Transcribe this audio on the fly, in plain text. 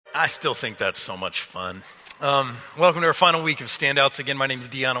I still think that's so much fun. Welcome to our final week of Standouts. Again, my name is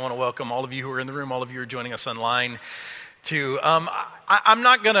Dion. I want to welcome all of you who are in the room, all of you who are joining us online too.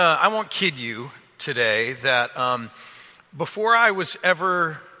 I won't kid you today that before I was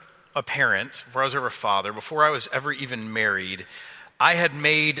ever a parent, before I was ever a father, before I was ever even married, I had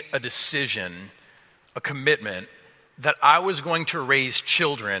made a decision, a commitment, that I was going to raise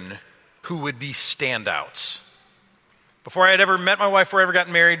children who would be standouts. Before I had ever met my wife, before I ever got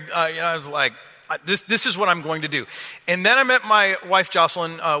married, I was like, this is what I'm going to do. And then I met my wife,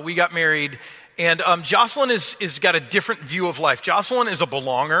 Jocelyn. We got married. And Jocelyn is got a different view of life. Jocelyn is a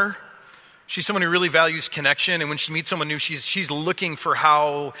belonger. She's someone who really values connection. And when she meets someone new, she's looking for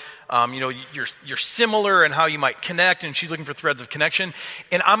how, you're similar and how you might connect. And she's looking for threads of connection.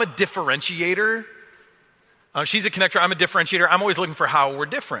 And I'm a differentiator. She's a connector. I'm a differentiator. I'm always looking for how we're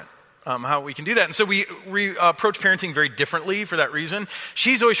different. How we can do that. And so we approach parenting very differently for that reason.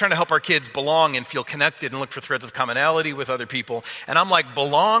 She's always trying to help our kids belong and feel connected and look for threads of commonality with other people. And I'm like,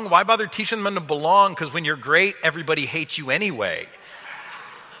 belong? Why bother teaching them to belong? Because when you're great, everybody hates you anyway.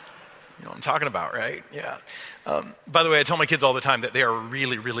 You know what I'm talking about, right? Yeah. By the way, I tell my kids all the time that they are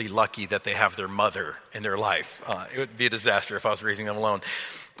really, really lucky that they have their mother in their life. It would be a disaster if I was raising them alone.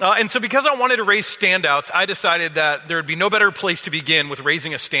 And so because I wanted to raise standouts, I decided that there would be no better place to begin with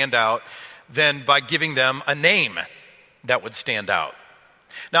raising a standout than by giving them a name that would stand out.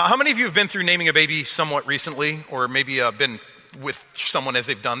 Now, how many of you have been through naming a baby somewhat recently, or maybe been with someone as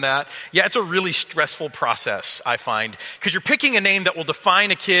they've done that? Yeah, it's a really stressful process, I find, because you're picking a name that will define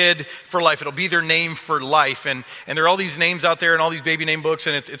a kid for life. It'll be their name for life, and there are all these names out there and all these baby name books,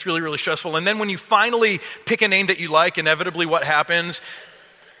 and it's really, really stressful. And then when you finally pick a name that you like, inevitably what happens?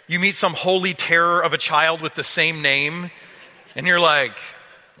 You meet some holy terror of a child with the same name, and you're like,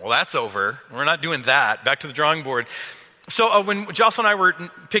 well, that's over. We're not doing that. Back to the drawing board. So when Jocelyn and I were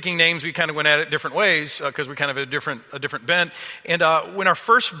picking names, we kind of went at it different ways because we kind of had a different bent. And when our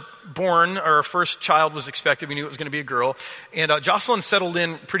firstborn, or our first child was expected, we knew it was going to be a girl. And Jocelyn settled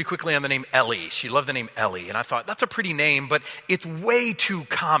in pretty quickly on the name Ellie. She loved the name Ellie. And I thought, that's a pretty name, but it's way too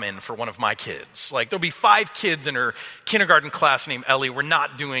common for one of my kids. Like, there'll be 5 kids in her kindergarten class named Ellie. We're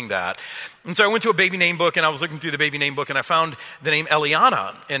not doing that. And so I went to a baby name book, and I was looking through the baby name book, and I found the name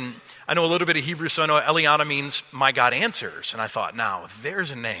Eliana. And I know a little bit of Hebrew, so I know Eliana means my God answers. And I thought, now,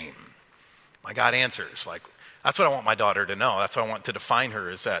 there's a name. My God answers. Like, that's what I want my daughter to know. That's what I want to define her,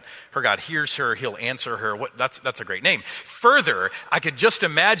 is that her God hears her, he'll answer her. That's a great name. Further, I could just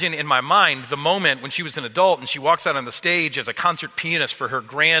imagine in my mind the moment when she was an adult and she walks out on the stage as a concert pianist for her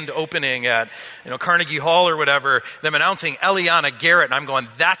grand opening at Carnegie Hall or whatever, them announcing Eliana Garrett, and I'm going,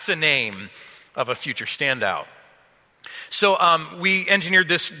 that's a name of a future standout. So we engineered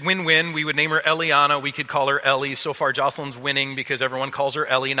this win-win. We would name her Eliana. We could call her Ellie. So far, Jocelyn's winning because everyone calls her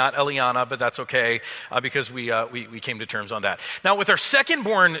Ellie, not Eliana, but that's okay because we came to terms on that. Now, with our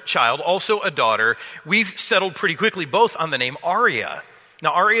second-born child, also a daughter, we've settled pretty quickly both on the name Aria.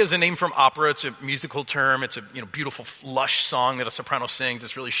 Now, aria is a name from opera. It's a musical term. It's a beautiful, lush song that a soprano sings.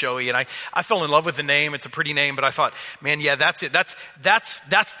 It's really showy. And I fell in love with the name. It's a pretty name, but I thought, man, yeah, that's it.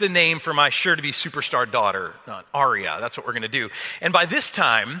 That's the name for my sure-to-be superstar daughter, Aria. That's what we're going to do. And by this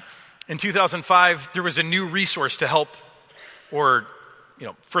time, in 2005, there was a new resource to help or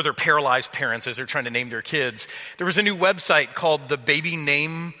further paralyze parents as they're trying to name their kids. There was a new website called the Baby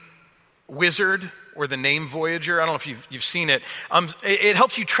Name Wizard, or the Name Voyager. I don't know if you've seen it. It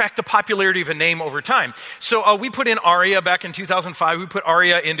helps you track the popularity of a name over time. So we put in Aria back in 2005. We put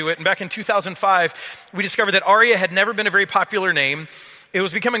Aria into it. And back in 2005, we discovered that Aria had never been a very popular name. It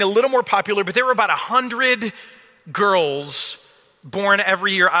was becoming a little more popular, but there were about 100 girls born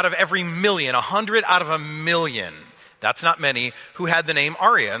every year out of every million. 100 out of a million. That's not many, who had the name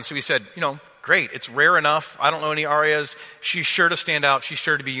Aria. And so we said, great, it's rare enough. I don't know any Arias. She's sure to stand out. She's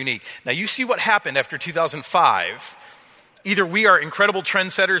sure to be unique. Now, you see what happened after 2005. Either we are incredible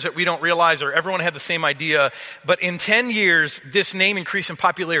trendsetters that we don't realize, or everyone had the same idea. But in 10 years, this name increased in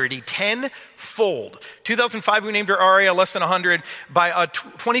popularity tenfold. 2005, we named her Aria, less than 100. By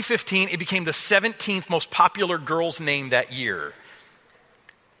 2015, it became the 17th most popular girl's name that year.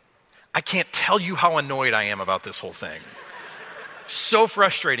 I can't tell you how annoyed I am about this whole thing. So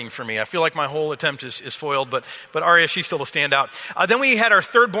frustrating for me. I feel like my whole attempt is foiled, but Aria, she's still a standout. Then we had our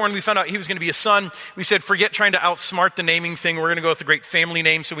third born. We found out he was going to be a son. We said, forget trying to outsmart the naming thing. We're going to go with a great family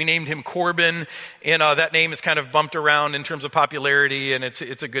name. So we named him Corbin, and that name is kind of bumped around in terms of popularity, and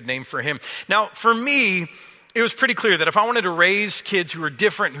it's a good name for him. Now, for me, it was pretty clear that if I wanted to raise kids who were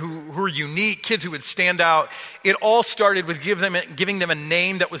different, who were unique, kids who would stand out, it all started with giving them a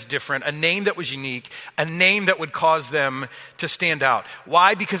name that was different, a name that was unique, a name that would cause them to stand out.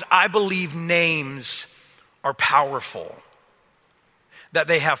 Why? Because I believe names are powerful, that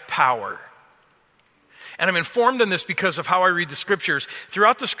they have power. And I'm informed on this because of how I read the scriptures.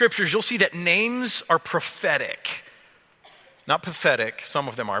 Throughout the scriptures, you'll see that names are prophetic. Not pathetic, some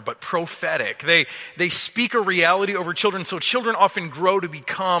of them are, but prophetic. They speak a reality over children, so children often grow to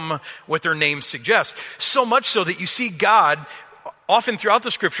become what their names suggest. So much so that you see God, often throughout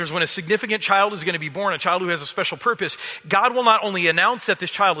the scriptures, when a significant child is going to be born, a child who has a special purpose, God will not only announce that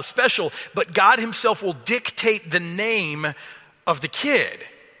this child is special, but God himself will dictate the name of the kid.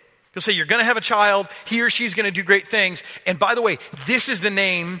 He'll say, you're going to have a child, he or she's going to do great things, and by the way, this is the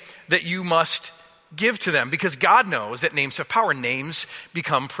name that you must give to them, because God knows that names have power. Names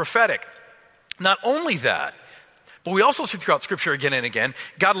become prophetic. Not only that, but we also see throughout Scripture again and again,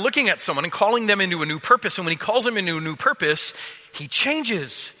 God looking at someone and calling them into a new purpose, and when he calls them into a new purpose, he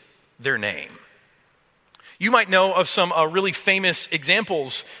changes their name. You might know of some really famous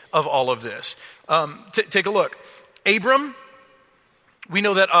examples of all of this. Take a look. Abram. We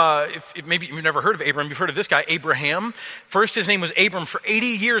know that if maybe you've never heard of Abram, you've heard of this guy, Abraham. First, his name was Abram. For 80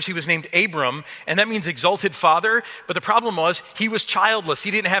 years, he was named Abram, and that means exalted father. But the problem was he was childless. He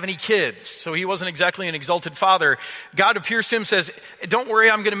didn't have any kids, so he wasn't exactly an exalted father. God appears to him, says, don't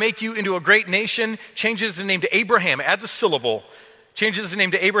worry, I'm going to make you into a great nation. Changes the name to Abraham, adds a syllable. Changes the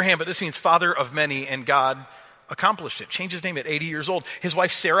name to Abraham, but this means father of many, and God accomplished it. Changed his name at 80 years old. His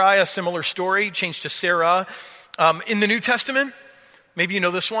wife Sarai, a similar story, changed to Sarah. In the New Testament, maybe you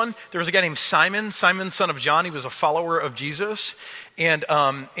know this one. There was a guy named Simon, son of John. He was a follower of Jesus. And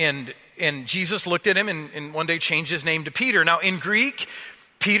Jesus looked at him and one day changed his name to Peter. Now in Greek,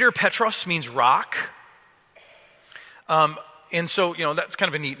 Peter, Petros, means rock. And so, that's kind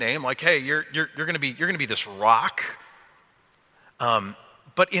of a neat name. Like, hey, you're going to be this rock.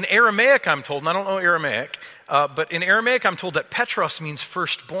 But in Aramaic, I'm told, and I don't know Aramaic, but in Aramaic, I'm told that Petros means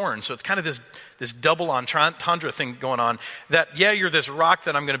firstborn. So it's kind of this double entendre thing going on, that, yeah, you're this rock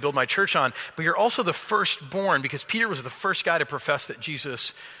that I'm going to build my church on, but you're also the firstborn, because Peter was the first guy to profess that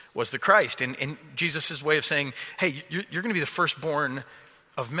Jesus was the Christ. And Jesus' way of saying, hey, you're going to be the firstborn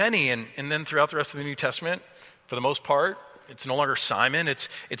of many. And then throughout the rest of the New Testament, for the most part, it's no longer Simon, it's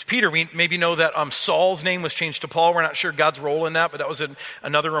Peter. We maybe know that Saul's name was changed to Paul. We're not sure God's role in that, but that was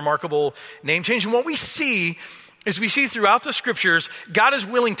another remarkable name change. And what we see throughout the scriptures, God is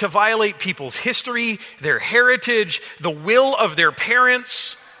willing to violate people's history, their heritage, the will of their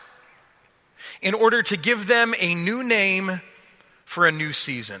parents, in order to give them a new name for a new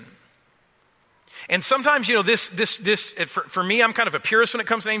season. And sometimes, for me, I'm kind of a purist when it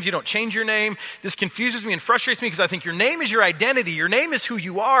comes to names. You don't change your name. This confuses me and frustrates me because I think your name is your identity. Your name is who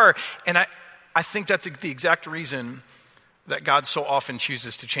you are. And I think that's the exact reason that God so often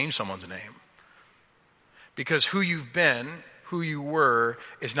chooses to change someone's name. Because who you've been, who you were,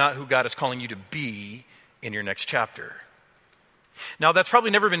 is not who God is calling you to be in your next chapter. Now, that's probably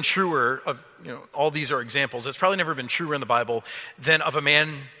never been truer of, all these are examples. It's probably never been truer in the Bible than of a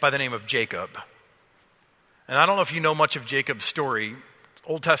man by the name of Jacob. And I don't know if you know much of Jacob's story.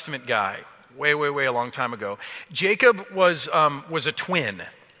 Old Testament guy, way a long time ago. Jacob was a twin.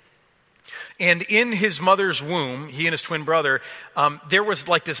 And in his mother's womb, he and his twin brother, there was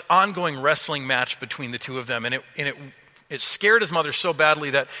like this ongoing wrestling match between the two of them. And it scared his mother so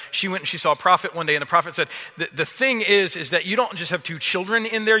badly that she went and she saw a prophet one day, and the prophet said, the thing is that you don't just have two children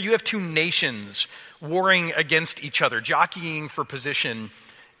in there, you have two nations warring against each other, jockeying for position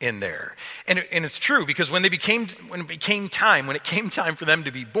in there. And it's true, because when it came time for them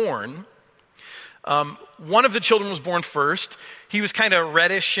to be born, one of the children was born first. He was kind of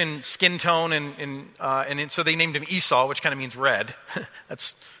reddish in skin tone, and so they named him Esau, which kind of means red.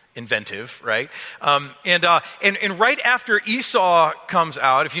 That's inventive, right? And right after Esau comes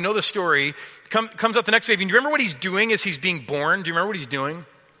out, if you know the story, comes out the next baby. And do you remember what he's doing as he's being born? Do you remember what he's doing?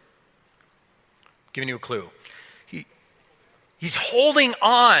 Giving you a clue. He's holding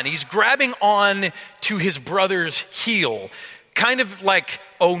on. He's grabbing on to his brother's heel. Kind of like,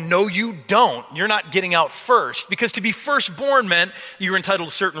 oh, no, you don't. You're not getting out first. Because to be firstborn meant you were entitled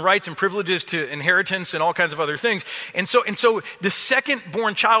to certain rights and privileges, to inheritance and all kinds of other things. And so the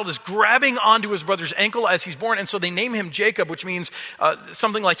second-born child is grabbing onto his brother's ankle as he's born. And so they name him Jacob, which means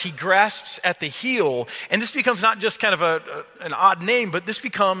something like he grasps at the heel. And this becomes not just kind of an odd name, but this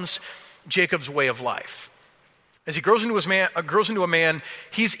becomes Jacob's way of life. As he grows into a man,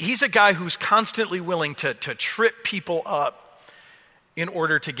 he's a guy who's constantly willing to trip people up in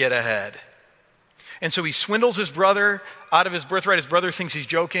order to get ahead. And so he swindles his brother out of his birthright. His brother thinks he's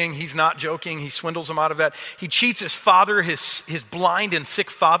joking. He's not joking. He swindles him out of that. He cheats his father, his blind and sick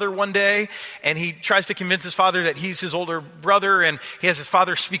father one day, and he tries to convince his father that he's his older brother, and he has his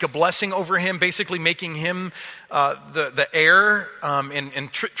father speak a blessing over him, basically making him the heir,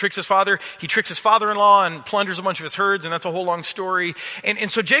 and tricks his father. He tricks his father-in-law and plunders a bunch of his herds, and that's a whole long story. And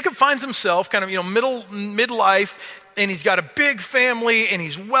so Jacob finds himself kind of, midlife, and he's got a big family, and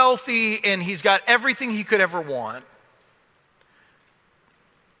he's wealthy, and he's got everything he could ever want.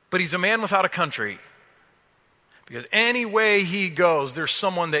 But he's a man without a country. Because any way he goes, there's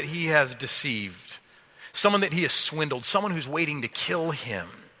someone that he has deceived, someone that he has swindled, someone who's waiting to kill him.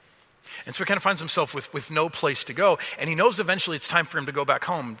 And so he kind of finds himself with no place to go. And he knows eventually it's time for him to go back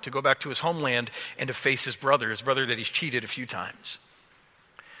home, to go back to his homeland and to face his brother that he's cheated a few times.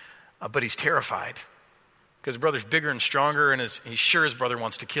 But he's terrified because his brother's bigger and stronger, and he's sure his brother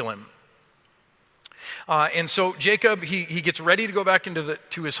wants to kill him. And so Jacob, he gets ready to go back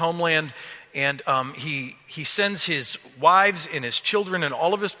to his homeland, and he sends his wives and his children and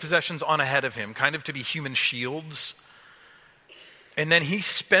all of his possessions on ahead of him, kind of to be human shields. And then he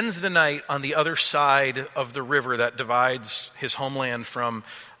spends the night on the other side of the river that divides his homeland from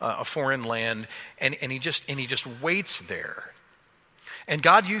a foreign land, and he just waits there. And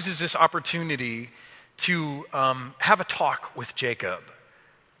God uses this opportunity to have a talk with Jacob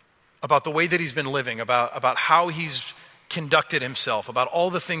about the way that he's been living, about how he's conducted himself, about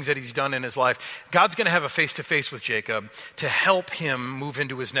all the things that he's done in his life. God's going to have a face-to-face with Jacob to help him move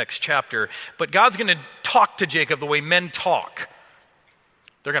into his next chapter. But God's going to talk to Jacob the way men talk.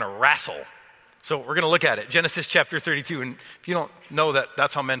 They're going to wrestle. So we're going to look at it. Genesis chapter 32. And if you don't know that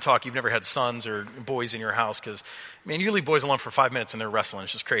that's how men talk, you've never had sons or boys in your house, because, you leave boys alone for 5 minutes and they're wrestling.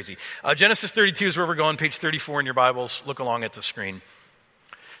 It's just crazy. Genesis 32 is where we're going, page 34 in your Bibles. Look along at the screen.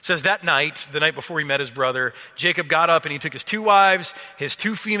 It says that night, the night before he met his brother, Jacob got up and he took his 2 wives, his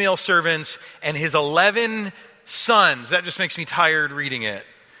 2 female servants, and his 11 sons. That just makes me tired reading it.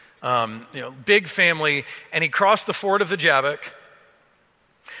 Big family. And he crossed the ford of the Jabbok.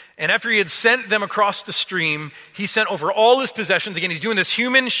 And after he had sent them across the stream, he sent over all his possessions. Again, he's doing this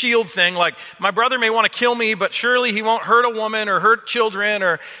human shield thing, like, my brother may want to kill me, but surely he won't hurt a woman or hurt children,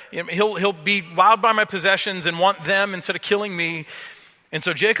 or he'll be wowed by my possessions and want them instead of killing me. And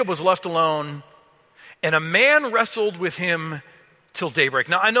so Jacob was left alone, and a man wrestled with him till daybreak.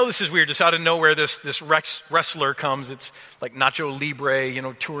 Now, I know this is weird. Just out of nowhere, this wrestler comes. It's like Nacho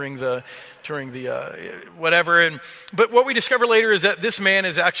Libre, touring the whatever. But what we discover later is that this man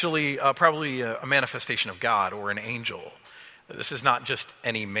is actually probably a manifestation of God or an angel. This is not just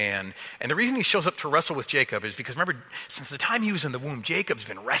any man. And the reason he shows up to wrestle with Jacob is because, remember, since the time he was in the womb, Jacob's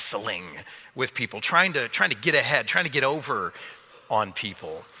been wrestling with people, trying to get ahead, trying to get over on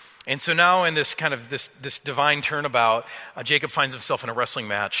people. And so now in this kind of this divine turnabout, Jacob finds himself in a wrestling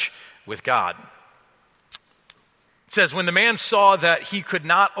match with God. It says, when the man saw that he could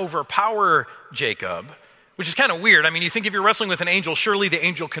not overpower Jacob, which is kind of weird. You think if you're wrestling with an angel, surely the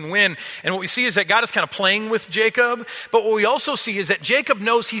angel can win. And what we see is that God is kind of playing with Jacob. But what we also see is that Jacob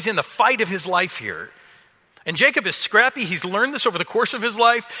knows he's in the fight of his life here. And Jacob is scrappy. He's learned this over the course of his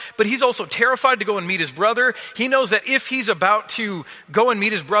life, but he's also terrified to go and meet his brother. He knows that if he's about to go and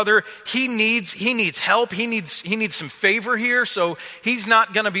meet his brother, he needs help. He needs some favor here. So he's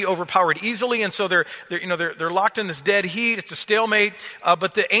not going to be overpowered easily. And so they're locked in this dead heat. It's a stalemate.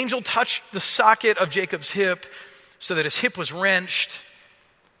 But the angel touched the socket of Jacob's hip so that his hip was wrenched,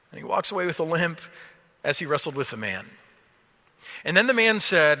 and he walks away with a limp as he wrestled with the man. And then the man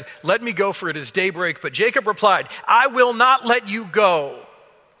said, let me go, for it is daybreak. But Jacob replied, I will not let you go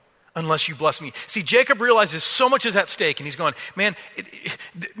unless you bless me. See, Jacob realizes so much is at stake, and he's going, man,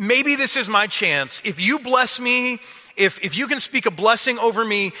 maybe this is my chance. If you bless me, if you can speak a blessing over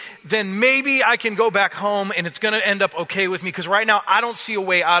me, then maybe I can go back home and it's going to end up okay with me, because right now I don't see a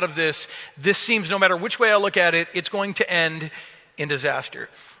way out of this. This seems, no matter which way I look at it, it's going to end in disaster.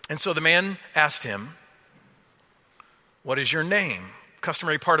 And so the man asked him, what is your name?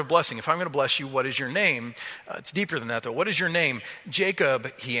 Customary part of blessing. If I'm going to bless you, what is your name? It's deeper than that, though. What is your name?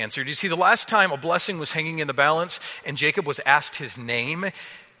 Jacob, he answered. You see, the last time a blessing was hanging in the balance and Jacob was asked his name,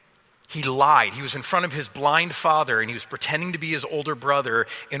 he lied. He was in front of his blind father and he was pretending to be his older brother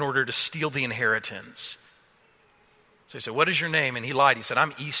in order to steal the inheritance. So he said, what is your name? And he lied. He said,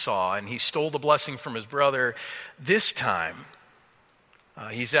 I'm Esau. And he stole the blessing from his brother. This time,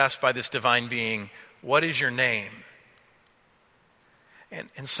 he's asked by this divine being, what is your name?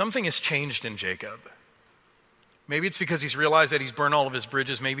 And something has changed in Jacob. Maybe it's because he's realized that he's burned all of his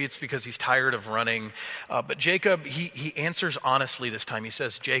bridges. Maybe it's because he's tired of running. But Jacob, he answers honestly this time. He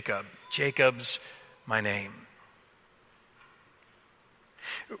says, Jacob, Jacob's my name.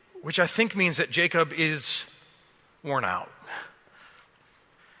 Which I think means that Jacob is worn out.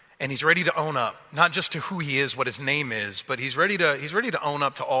 And he's ready to own up, not just to who he is, what his name is, but he's ready to own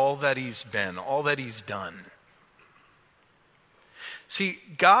up to all that he's been, all that he's done. See,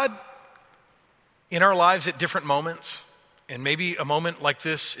 God, in our lives at different moments, and maybe a moment like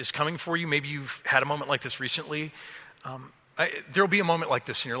this is coming for you, maybe you've had a moment like this recently, there'll be a moment like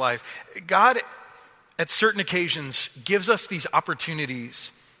this in your life. God, at certain occasions, gives us these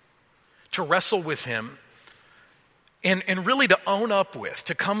opportunities to wrestle with him and really to own up with,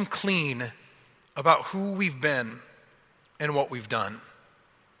 to come clean about who we've been and what we've done.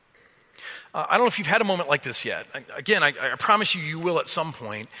 I don't know if you've had a moment like this yet. Again, I promise you will at some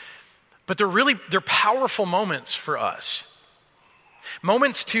point. But they're powerful moments for us.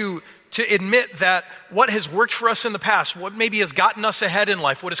 Moments to admit that what has worked for us in the past, what maybe has gotten us ahead in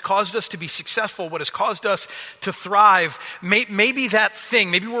life, what has caused us to be successful, what has caused us to thrive, maybe that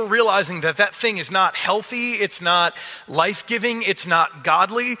thing, maybe we're realizing that thing is not healthy, it's not life-giving, it's not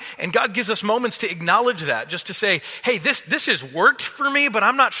godly, and God gives us moments to acknowledge that, just to say, hey, this has worked for me, but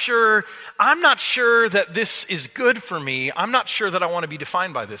I'm not sure that this is good for me. I'm not sure that I want to be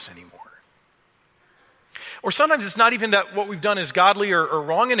defined by this anymore. Or sometimes it's not even that what we've done is godly or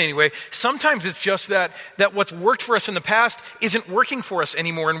wrong in any way. Sometimes it's just that what's worked for us in the past isn't working for us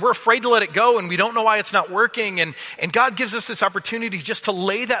anymore, and we're afraid to let it go, and we don't know why it's not working. And God gives us this opportunity just to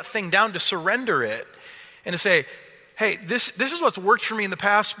lay that thing down, to surrender it, and to say, hey, this is what's worked for me in the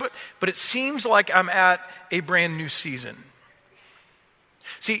past, but it seems like I'm at a brand new season.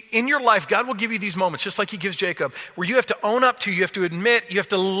 See, in your life, God will give you these moments, just like he gives Jacob, where you have to own up to, you have to admit, you have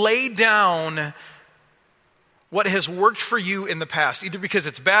to lay down what has worked for you in the past, either because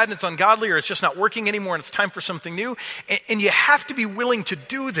it's bad and it's ungodly or it's just not working anymore and it's time for something new. And you have to be willing to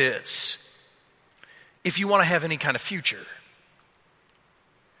do this if you want to have any kind of future.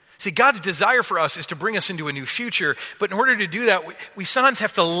 See, God's desire for us is to bring us into a new future, but in order to do that, we sometimes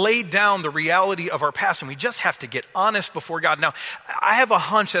have to lay down the reality of our past, and we just have to get honest before God. Now, I have a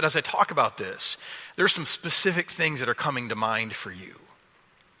hunch that as I talk about this, there's some specific things that are coming to mind for you.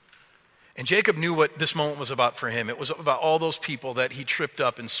 And Jacob knew what this moment was about for him. It was about all those people that he tripped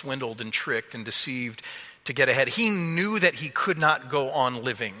up and swindled and tricked and deceived to get ahead. He knew that he could not go on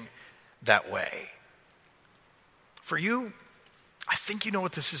living that way. For you, I think you know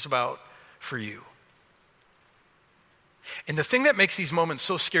what this is about for you. And the thing that makes these moments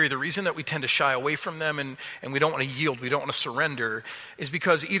so scary, the reason that we tend to shy away from them and we don't want to yield, we don't want to surrender, is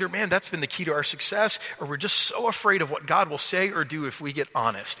because either, man, that's been the key to our success, or we're just so afraid of what God will say or do if we get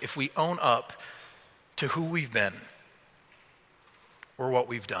honest, if we own up to who we've been or what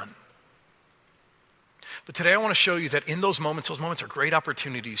we've done. But today I want to show you that in those moments are great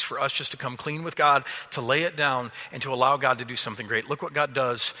opportunities for us just to come clean with God, to lay it down, and to allow God to do something great. Look what God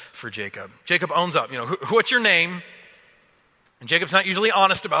does for Jacob. Jacob owns up. What's your name? And Jacob's not usually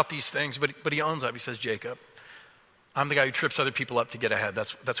honest about these things, but he owns up. He says, Jacob, I'm the guy who trips other people up to get ahead.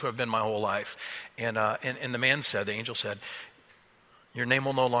 That's who I've been my whole life. And the man said, the angel said, your name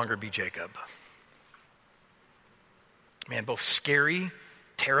will no longer be Jacob. Man, both scary,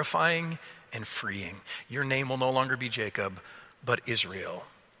 terrifying, and freeing. Your name will no longer be Jacob, but Israel.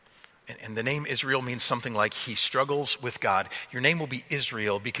 And the name Israel means something like he struggles with God. Your name will be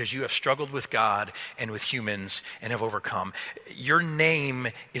Israel because you have struggled with God and with humans and have overcome. Your name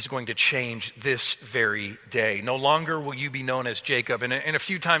is going to change this very day. No longer will you be known as Jacob. And a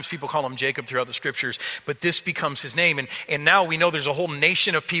few times people call him Jacob throughout the scriptures, but this becomes his name. And now we know there's a whole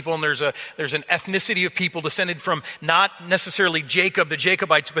nation of people, and there's an ethnicity of people descended from not necessarily Jacob, the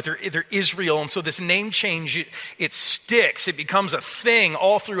Jacobites, but they're Israel. And so this name change, it sticks. It becomes a thing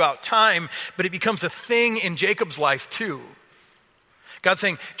all throughout time. But it becomes a thing in Jacob's life too. God's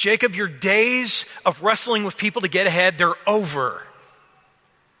saying, Jacob, your days of wrestling with people to get ahead, they're over.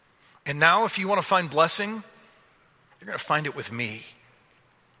 And now if you want to find blessing, you're going to find it with me.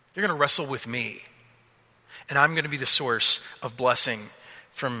 You're going to wrestle with me. And I'm going to be the source of blessing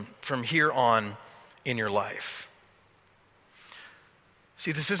from here on in your life.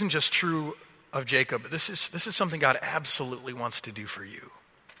 See, this isn't just true of Jacob, but this is something God absolutely wants to do for you.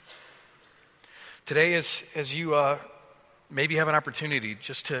 Today, as you maybe have an opportunity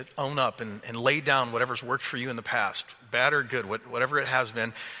just to own up and lay down whatever's worked for you in the past, bad or good, whatever it has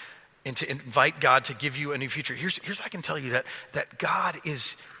been, and to invite God to give you a new future. Here's I can tell you that God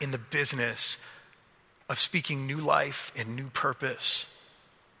is in the business of speaking new life and new purpose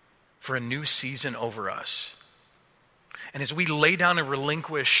for a new season over us. And as we lay down and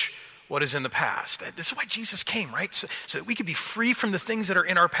relinquish what is in the past. This is why Jesus came, right? So that we could be free from the things that are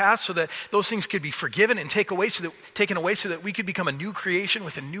in our past, so that those things could be forgiven and taken away so that we could become a new creation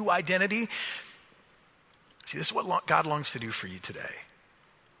with a new identity. See, this is what God longs to do for you today.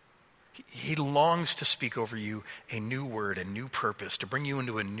 He longs to speak over you a new word, a new purpose, to bring you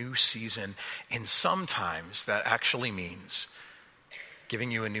into a new season. And sometimes that actually means giving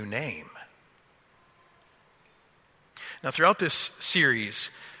you a new name. Now, throughout this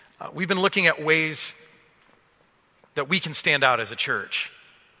series, we've been looking at ways that we can stand out as a church.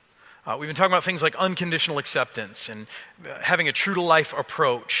 We've been talking about things like unconditional acceptance and having a true-to-life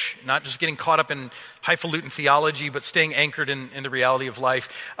approach, not just getting caught up in highfalutin theology, but staying anchored in the reality of life.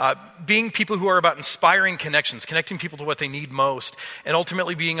 Being people who are about inspiring connections, connecting people to what they need most, and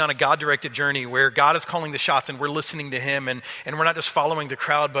ultimately being on a God-directed journey where God is calling the shots and we're listening to Him, and we're not just following the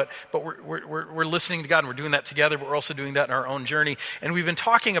crowd, but we're listening to God, and we're doing that together, but we're also doing that in our own journey. And we've been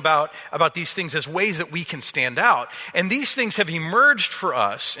talking about these things as ways that we can stand out. And these things have emerged for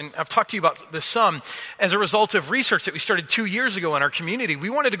us, and I've talked to you about this some, as a result of research that we started 2 years ago in our community. We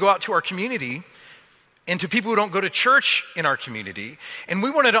wanted to go out to our community and to people who don't go to church in our community, and we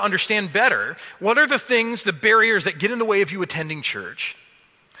wanted to understand better what are the things, the barriers that get in the way of you attending church,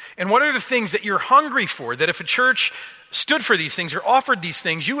 and what are the things that you're hungry for, that if a church stood for these things or offered these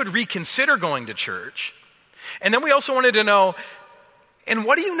things, you would reconsider going to church. And then we also wanted to know, and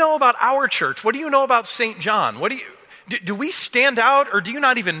what do you know about our church? What do you know about St. John? Do we stand out, or do you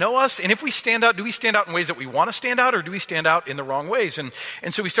not even know us? And if we stand out, do we stand out in ways that we want to stand out, or do we stand out in the wrong ways? And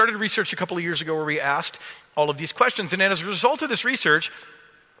so we started research a couple of years ago where we asked all of these questions. And then as a result of this research,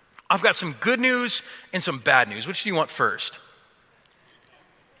 I've got some good news and some bad news. Which do you want first?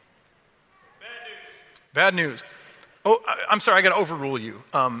 Bad news. Oh, I'm sorry, I got to overrule you.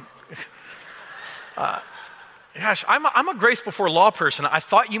 Gosh, I'm a grace before law person. I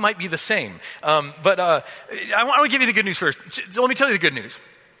thought you might be the same. But I want to give you the good news first. So let me tell you the good news.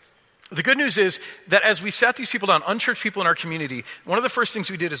 The good news is that as we sat these people down, unchurched people in our community, one of the first things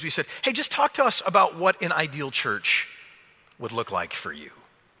we did is we said, hey, just talk to us about what an ideal church would look like for you.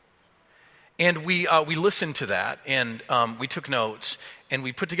 And we listened to that, and we took notes, and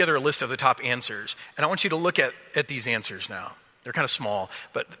we put together a list of the top answers. And I want you to look at these answers now. They're kind of small,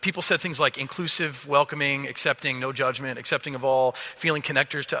 but people said things like inclusive, welcoming, accepting, no judgment, accepting of all, feeling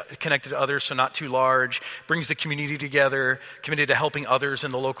connected to others, so not too large, brings the community together, committed to helping others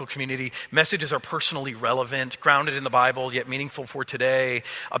in the local community. Messages are personally relevant, grounded in the Bible, yet meaningful for today.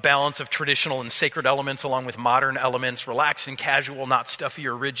 A balance of traditional and sacred elements along with modern elements, relaxed and casual, not stuffy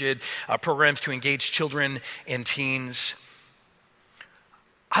or rigid. Programs to engage children and teens.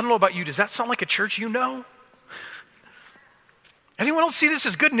 I don't know about you, does that sound like a church you know? Anyone else see this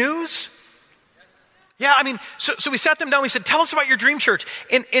as good news? Yeah, I mean, so we sat them down, we said, tell us about your dream church.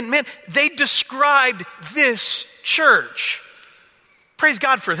 And man, they described this church. Praise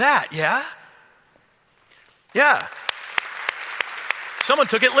God for that, yeah? Yeah. Someone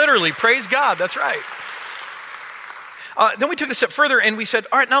took it literally, praise God, that's right. Then we took it a step further and we said,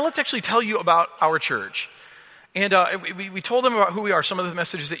 all right, now let's actually tell you about our church. And we told them about who we are, some of the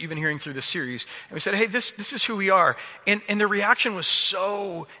messages that you've been hearing through this series. And we said, hey, this is who we are. And the reaction was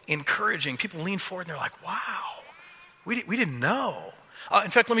so encouraging. People leaned forward and they're like, wow, we didn't know. In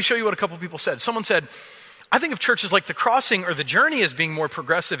fact, let me show you what a couple of people said. Someone said, I think of churches like The Crossing or The Journey as being more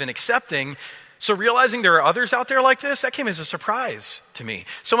progressive and accepting. So realizing there are others out there like this, that came as a surprise to me.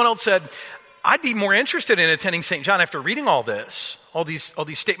 Someone else said, I'd be more interested in attending St. John after reading all this, all these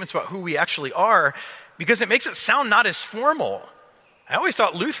statements about who we actually are, because it makes it sound not as formal. I always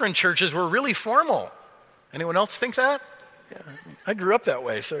thought Lutheran churches were really formal. Anyone else think that? Yeah, I grew up that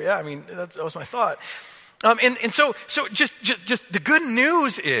way, so yeah, I mean, that was my thought. And so just the good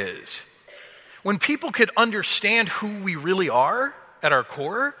news is, when people could understand who we really are at our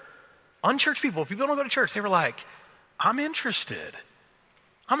core, unchurched people who don't go to church, they were like, I'm interested.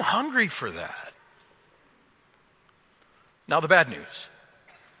 I'm hungry for that. Now the bad news.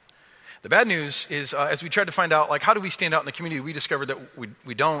 The bad news is, as we tried to find out, like, how do we stand out in the community, we discovered that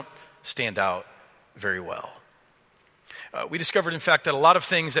we don't stand out very well. We discovered, in fact, that a lot of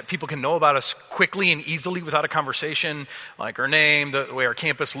things that people can know about us quickly and easily without a conversation, like our name, the way our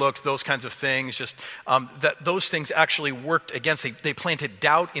campus looks, those kinds of things, just that those things actually worked against, they planted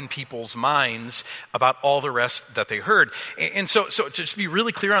doubt in people's minds about all the rest that they heard. And so to just be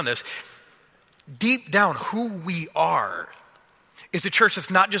really clear on this, deep down, who we are is a church that's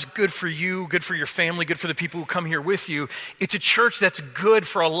not just good for you, good for your family, good for the people who come here with you. It's a church that's good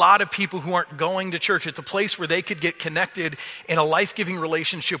for a lot of people who aren't going to church. It's a place where they could get connected in a life-giving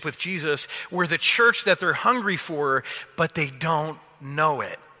relationship with Jesus. We're the church that they're hungry for, but they don't know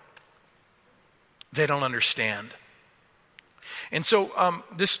it. they don't understand. And so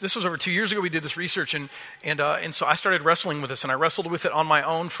this was over 2 years ago. We did this research, and so I started wrestling with this, and I wrestled with it on my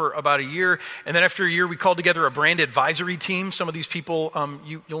own for about a year. And then after a year, we called together a brand advisory team. Some of these people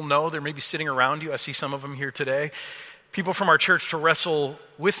you'll know, they're maybe sitting around you. I see some of them here today. People from our church to wrestle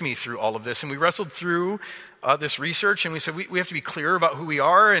with me through all of this. And we wrestled through this research, and we said we have to be clear about who we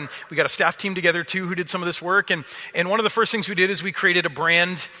are. And we got a staff team together too who did some of this work. And one of the first things we did is we created a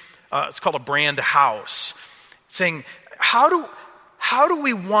brand. It's called a brand house, saying how do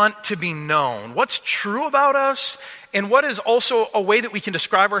we want to be known? What's true about us? And what is also a way that we can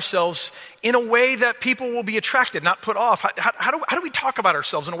describe ourselves in a way that people will be attracted, not put off? How do we talk about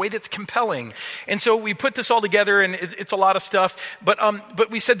ourselves in a way that's compelling? And so we put this all together, and it's a lot of stuff. But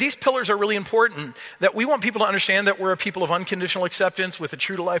we said these pillars are really important, that we want people to understand that we're a people of unconditional acceptance with a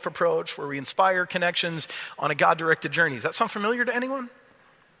true-to-life approach where we inspire connections on a God-directed journey. Does that sound familiar to anyone?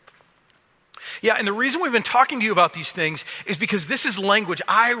 Yeah, and the reason we've been talking to you about these things is because this is language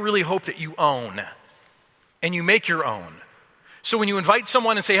I really hope that you own and you make your own. So when you invite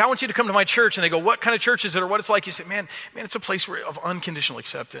someone and say, I want you to come to my church, and they go, what kind of church is it or what it's like? You say, man, it's a place of unconditional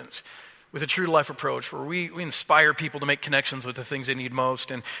acceptance with a true-to-life approach where we inspire people to make connections with the things they need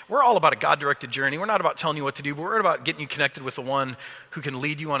most. And we're all about a God-directed journey. We're not about telling you what to do, but we're about getting you connected with the one who can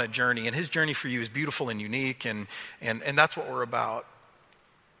lead you on a journey. And his journey for you is beautiful and unique, and that's what we're about.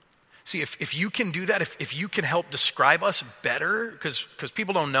 See, if you can do that, if you can help describe us better, because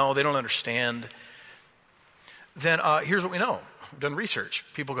people don't know, they don't understand, then here's what we know. We've done research.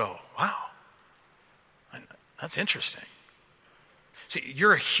 People go, wow, that's interesting. See,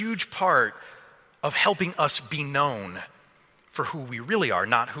 you're a huge part of helping us be known for who we really are,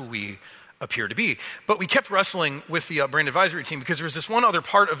 not who we appear to be. But we kept wrestling with the brand advisory team because there was this one other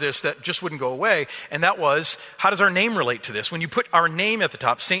part of this that just wouldn't go away, and that was, how does our name relate to this? When you put our name at the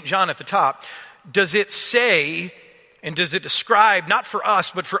top, St. John at the top, does it say and does it describe, not for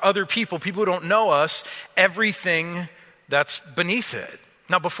us, but for other people who don't know us, everything that's beneath it?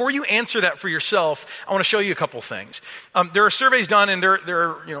 Now, before you answer that for yourself, I want to show you a couple things. There are surveys done, and there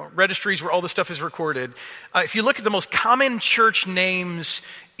are registries where all this stuff is recorded. If you look at the most common church names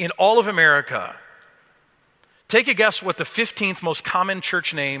in all of America, take a guess what the 15th most common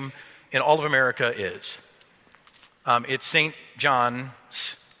church name in all of America is. It's St.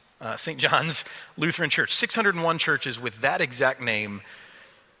 John's Lutheran Church. 601 churches with that exact name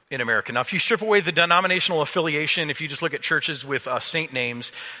in America. Now, if you strip away the denominational affiliation, if you just look at churches with saint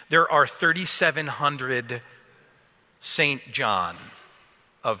names, there are 3,700 St. John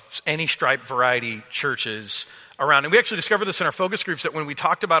of any stripe variety churches around. And we actually discovered this in our focus groups, that when we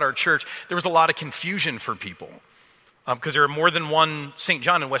talked about our church, there was a lot of confusion for people. Because there are more than one St.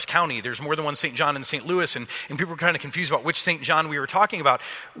 John in West County. There's more than one St. John in St. Louis, and people were kind of confused about which St. John we were talking about.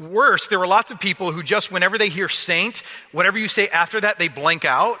 Worse, there were lots of people who just, whenever they hear saint, whatever you say after that, they blank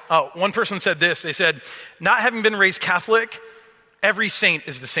out. One person said this. They said, not having been raised Catholic, every saint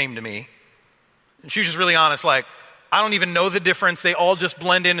is the same to me. And she was just really honest, like, I don't even know the difference. They all just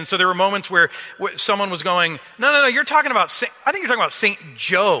blend in. And so there were moments where someone was going, no, you're talking about, I think you're talking about St.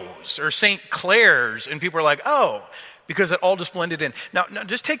 Joe's or St. Clair's. And people were like, oh, because it all just blended in. Now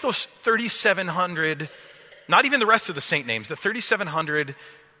just take those 3,700, not even the rest of the saint names, the 3,700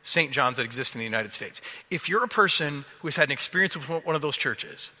 St. Johns that exist in the United States. If you're a person who has had an experience with one of those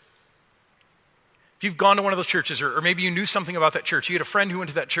churches, if you've gone to one of those churches, or maybe you knew something about that church, you had a friend who went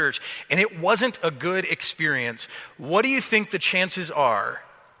to that church, and it wasn't a good experience, what do you think the chances are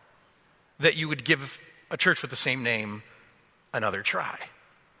that you would give a church with the same name another try?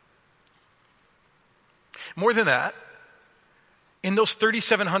 More than that, in those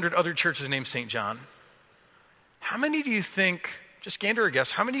 3,700 other churches named St. John, how many do you think, just gander a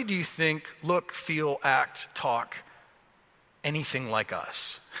guess, how many do you think look, feel, act, talk anything like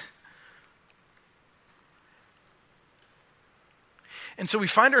us? And so we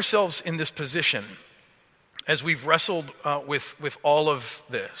find ourselves in this position as we've wrestled with all of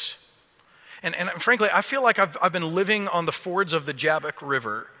this. And frankly, I feel like I've been living on the fords of the Jabbok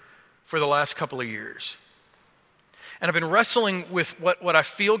River for the last couple of years. And I've been wrestling with what I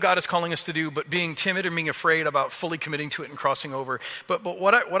feel God is calling us to do, but being timid and being afraid about fully committing to it and crossing over. But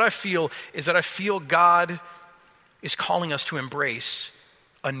what I feel is that I feel God is calling us to embrace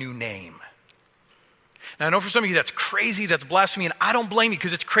a new name. Now, I know for some of you that's crazy, that's blasphemy, and I don't blame you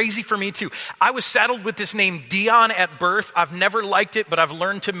because it's crazy for me too. I was saddled with this name Dion at birth. I've never liked it, but I've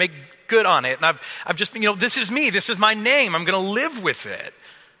learned to make good on it. And I've just been, this is me, this is my name, I'm going to live with it.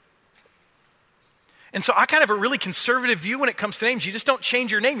 And so I kind of have a really conservative view when it comes to names. You just don't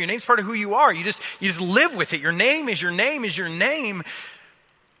change your name. Your name's part of who you are. You just live with it. Your name is your name is your name.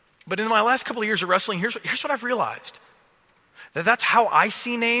 But in my last couple of years of wrestling, here's what I've realized. That's how I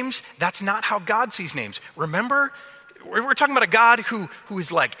see names. That's not how God sees names. Remember, we're talking about a God who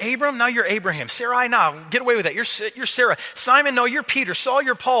is like Abram, now you're Abraham. Sarai, now get away with that. You're Sarah. Simon, no, you're Peter. Saul,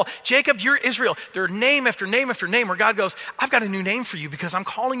 you're Paul. Jacob, you're Israel. They're name after name after name where God goes, I've got a new name for you because I'm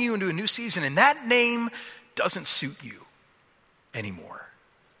calling you into a new season, and that name doesn't suit you anymore.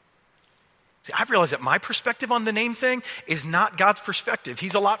 See, I've realized that my perspective on the name thing is not God's perspective.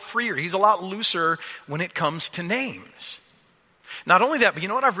 He's a lot freer. He's a lot looser when it comes to names. Not only that, but you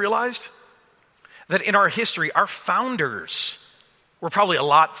know what I've realized? That in our history, our founders were probably a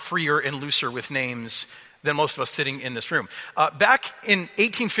lot freer and looser with names than most of us sitting in this room. Back in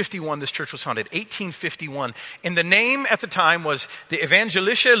 1851, this church was founded, 1851. And the name at the time was the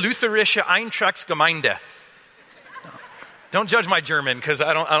Evangelische Lutherische Eintrachtgemeinde. Don't judge my German, because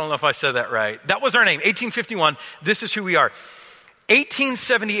I don't know if I said that right. That was our name, 1851. This is who we are.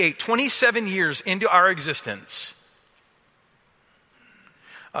 1878, 27 years into our existence,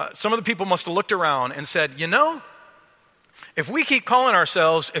 some of the people must have looked around and said, you know, if we keep calling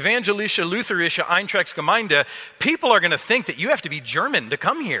ourselves Evangelische Lutherische Eintrachtgemeinde, people are going to think that you have to be German to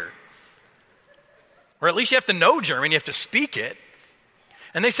come here. Or at least you have to know German, you have to speak it.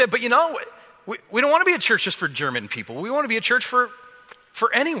 And they said, but you know, we don't want to be a church just for German people. We want to be a church for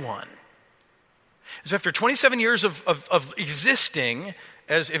anyone. So after 27 years of existing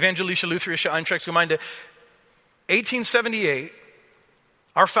as Evangelische Lutherische Eintrachtgemeinde, 1878,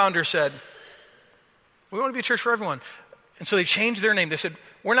 our founder said, we want to be a church for everyone. And so they changed their name. They said,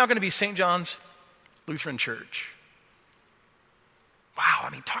 we're now going to be St. John's Lutheran Church. Wow, I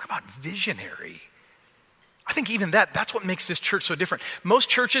mean, talk about visionary. I think even that's what makes this church so different. Most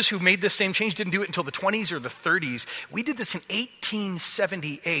churches who made this same change didn't do it until the 20s or the 30s. We did this in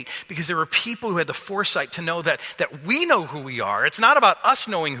 1878 because there were people who had the foresight to know that we know who we are. It's not about us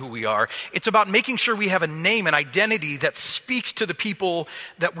knowing who we are. It's about making sure we have a name, an identity that speaks to the people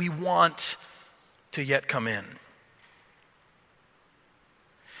that we want to yet come in.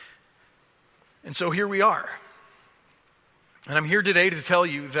 And so here we are. And I'm here today to tell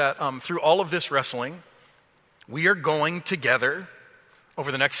you that through all of this wrestling, we are going together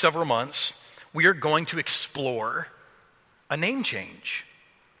over the next several months, we are going to explore a name change.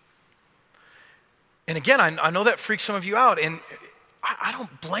 And again, I know that freaks some of you out, and I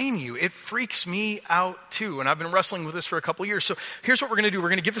don't blame you. It freaks me out too, and I've been wrestling with this for a couple of years. So here's what we're going to do. We're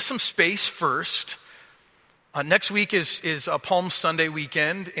going to give this some space first. Next week is Palm Sunday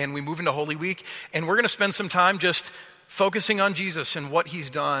weekend, and we move into Holy Week, and we're going to spend some time just focusing on Jesus and what he's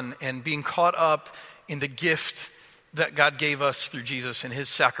done and being caught up in the gift that God gave us through Jesus and his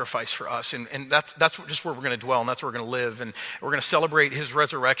sacrifice for us. And that's just where we're going to dwell, and that's where we're going to live. And we're going to celebrate his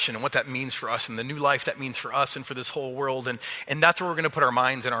resurrection and what that means for us and the new life that means for us and for this whole world. And that's where we're going to put our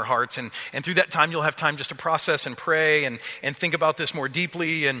minds and our hearts. And through that time, you'll have time just to process and pray and think about this more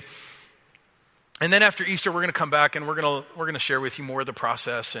deeply. And then after Easter, we're going to come back and we're going to share with you more of the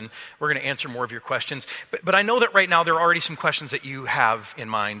process, and we're going to answer more of your questions. But I know that right now there are already some questions that you have in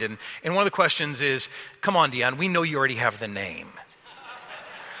mind. And one of the questions is, come on, Dion, we know you already have the name.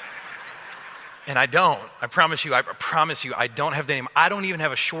 And I don't. I promise you, I don't have the name. I don't even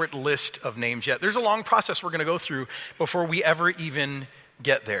have a short list of names yet. There's a long process we're going to go through before we ever even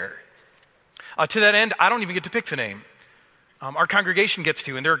get there. To that end, I don't even get to pick the name. Our congregation gets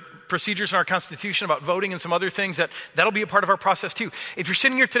to, and there are procedures in our constitution about voting and some other things that'll be a part of our process too. If you're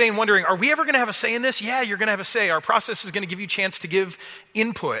sitting here today and wondering, are we ever going to have a say in this? Yeah, you're going to have a say. Our process is going to give you a chance to give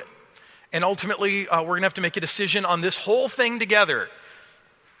input. And ultimately, we're going to have to make a decision on this whole thing together.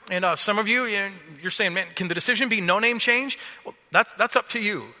 And some of you're saying, man, can the decision be no name change? Well, that's up to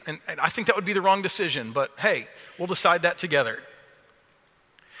you. And I think that would be the wrong decision, but hey, we'll decide that together.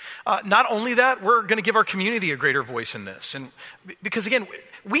 Not only that, we're going to give our community a greater voice in this. And because again,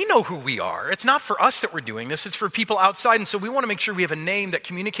 we know who we are. It's not for us that we're doing this, it's for people outside. And so we want to make sure we have a name that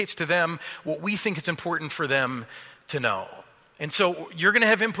communicates to them what we think it's important for them to know. And so you're going to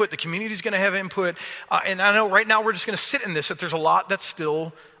have input, the community's going to have input. And I know right now we're just going to sit in this, that there's a lot that's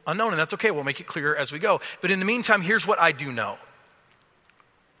still unknown, and that's okay. We'll make it clear as we go. But in the meantime, here's what I do know.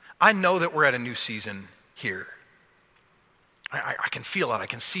 I know that we're at a new season here. I can feel it. I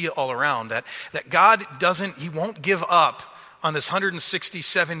can see it all around. That God he won't give up on this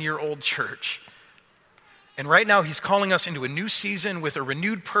 167-year-old church. And right now he's calling us into a new season with a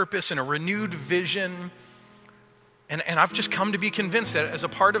renewed purpose and a renewed vision. And I've just come to be convinced that as a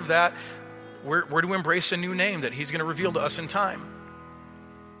part of that, we're to embrace a new name that he's going to reveal to us in time.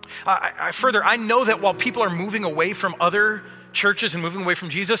 I know that while people are moving away from other churches and moving away from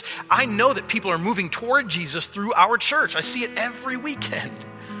Jesus, I know that people are moving toward Jesus through our church. I see it every weekend.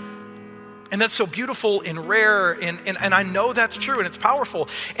 And that's so beautiful and rare, and I know that's true, and it's powerful.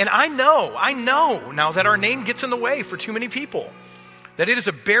 And I know now that our name gets in the way for too many people, that it is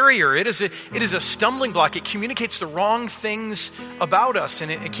a barrier, it is a stumbling block. It communicates the wrong things about us, and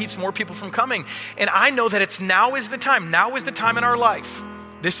it keeps more people from coming. And I know that now is the time in our life.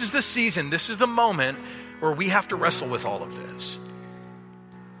 This is the season, this is the moment where we have to wrestle with all of this.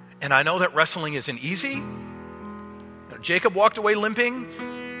 And I know that wrestling isn't easy. Jacob walked away limping.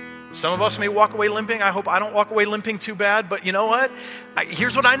 Some of us may walk away limping. I hope I don't walk away limping too bad, but you know what?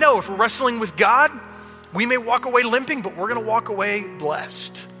 Here's what I know. If we're wrestling with God, we may walk away limping, but we're going to walk away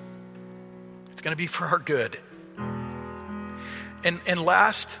blessed. It's going to be for our good. And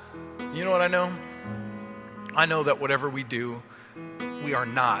last, you know what I know? I know that whatever we do, we are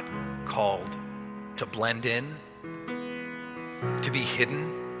not called to blend in, to be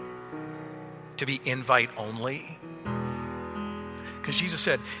hidden, to be invite only. Because Jesus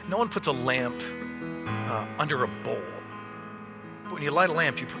said, no one puts a lamp under a bowl. But when you light a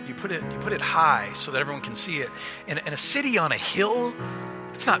lamp, you put it high so that everyone can see it. And a city on a hill,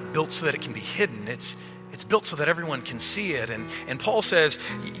 it's not built so that it can be hidden. It's built so that everyone can see it. And Paul says,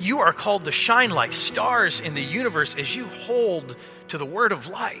 you are called to shine like stars in the universe as you hold to the word of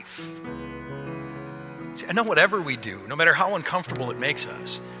life. See, I know whatever we do, no matter how uncomfortable it makes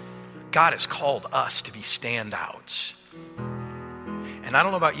us, God has called us to be standouts. And I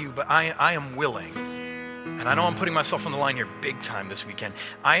don't know about you, but I am willing, and I know I'm putting myself on the line here big time this weekend,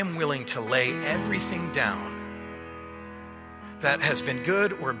 I am willing to lay everything down that has been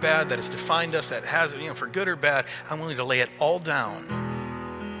good or bad, that has defined us, that has, for good or bad. I'm willing to lay it all down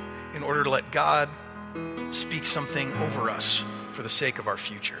in order to let God speak something over us for the sake of our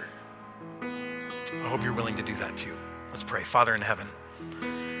future. I hope you're willing to do that too. Let's pray. Father in heaven,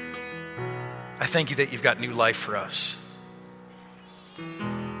 I thank you that you've got new life for us.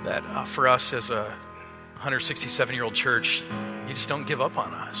 That for us as a 167-year-old church, you just don't give up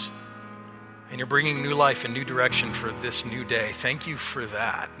on us. And you're bringing new life and new direction for this new day. Thank you for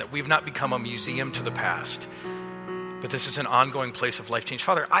that we've not become a museum to the past, but this is an ongoing place of life change.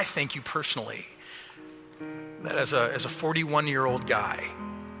 Father, I thank you personally that as a 41-year-old guy,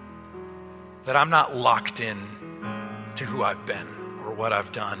 that I'm not locked in to who I've been or what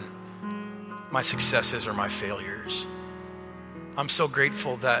I've done, my successes or my failures. I'm so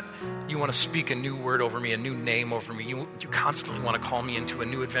grateful that you want to speak a new word over me, a new name over me. You constantly want to call me into a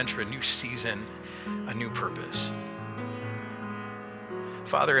new adventure, a new season, a new purpose.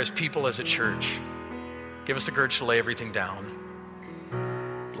 Father, as people, as a church, give us the courage to lay everything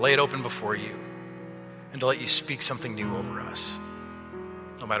down, lay it open before you, and to let you speak something new over us,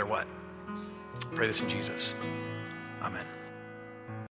 no matter what. I pray this in Jesus. Amen.